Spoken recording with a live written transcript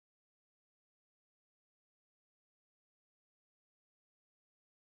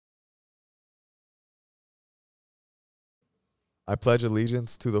I pledge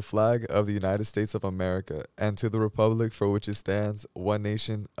allegiance to the flag of the United States of America and to the republic for which it stands, one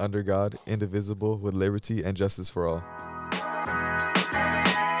nation, under God, indivisible, with liberty and justice for all.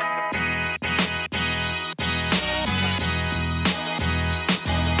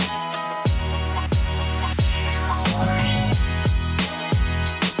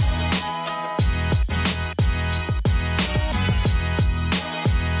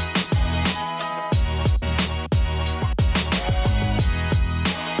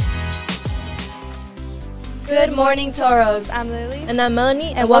 Good morning, Toros. I'm Lily. And I'm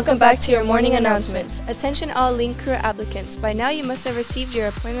Melanie, and welcome back to your morning announcements. Attention all Link Crew applicants. By now you must have received your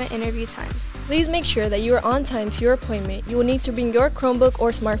appointment interview times. Please make sure that you are on time to your appointment. You will need to bring your Chromebook or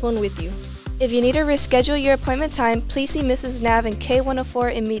smartphone with you. If you need to reschedule your appointment time, please see Mrs. Nav in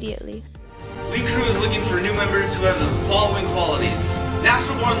K104 immediately. Link Crew is looking for new members who have the following qualities.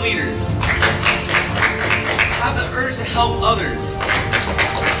 Natural-born leaders. Have the urge to help others.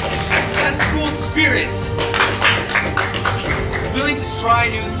 That school spirit. Willing to try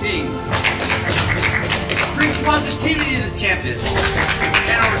new things. Brings positivity to this campus.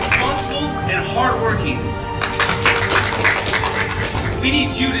 And are responsible and hardworking. We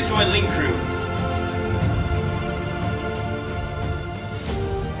need you to join Link Crew.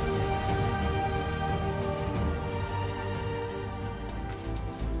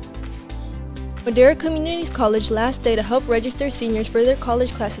 Madera Community College last day to help register seniors for their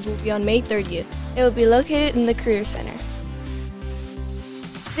college classes will be on May 30th. It will be located in the Career Center.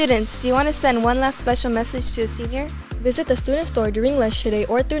 Students, do you want to send one last special message to a senior? Visit the student store during lunch today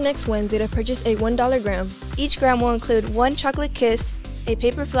or through next Wednesday to purchase a $1 gram. Each gram will include one chocolate kiss, a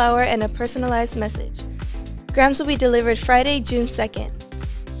paper flower, and a personalized message. Grams will be delivered Friday, June 2nd.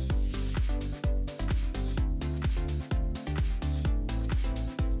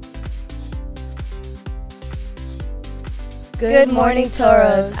 Good morning,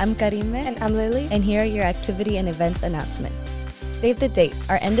 Toros. I'm Karime. And I'm Lily. And here are your activity and events announcements. Save the date.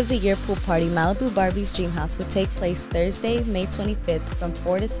 Our end-of-the-year pool party, Malibu Barbie's Dream House, will take place Thursday, May 25th from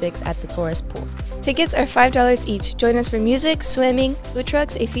 4 to 6 at the Torres pool. Tickets are $5 each. Join us for music, swimming, food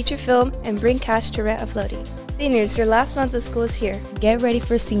trucks, a feature film, and bring cash to rent a floaty. Seniors, your last month of school is here. Get ready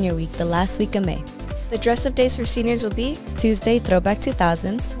for Senior Week, the last week of May. The dress-up days for seniors will be Tuesday, Throwback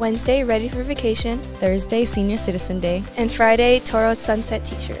 2000s. Wednesday, Ready for Vacation. Thursday, Senior Citizen Day. And Friday, Toro Sunset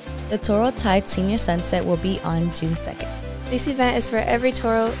T-shirt. The Toro Tide Senior Sunset will be on June 2nd. This event is for every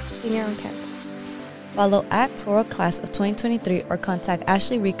Toro senior on campus. Follow at Toro Class of 2023 or contact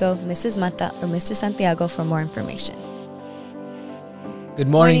Ashley Rico, Mrs. Mata, or Mr. Santiago for more information. Good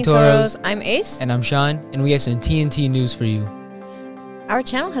morning, Toros. I'm Ace. And I'm Sean, and we have some TNT news for you. Our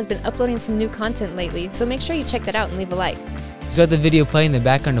channel has been uploading some new content lately, so make sure you check that out and leave a like. Just let the video play in the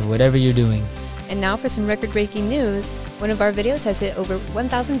background of whatever you're doing. And now for some record-breaking news. One of our videos has hit over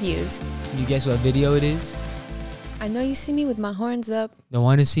 1,000 views. Can you guess what video it is? I know you see me with my horns up. Don't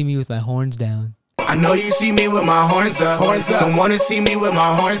want to see me with my horns down. I know you see me with my horns up. Don't want to see me with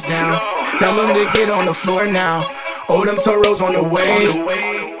my horns down. Tell them to get on the floor now. Oh, them Toros on the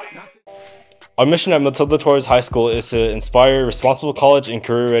way. Our mission at Matilda Torres High School is to inspire responsible college and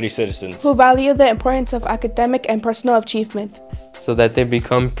career-ready citizens who value the importance of academic and personal achievement so that they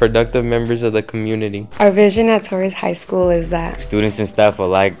become productive members of the community. Our vision at Torres High School is that students and staff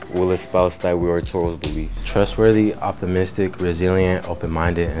alike will espouse that we are Torres beliefs. Trustworthy, optimistic, resilient,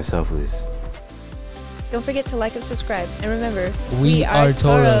 open-minded, and selfless. Don't forget to like and subscribe. And remember, we are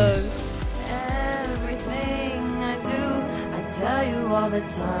Toros. Everything I do, I tell you all the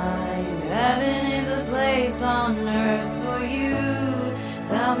time. Heaven is a place on earth for you.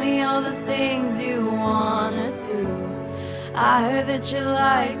 Tell me all the things you wanna do. I heard that you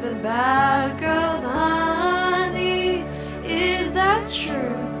like the bad girls, honey. Is that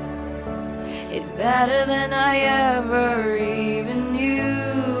true? It's better than I ever even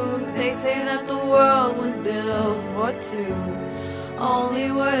knew. They say that the world was built for two.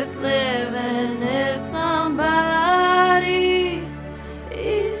 Only worth living if somebody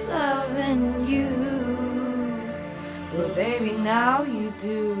is loving you. Well, baby, now you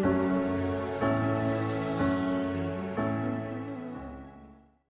do.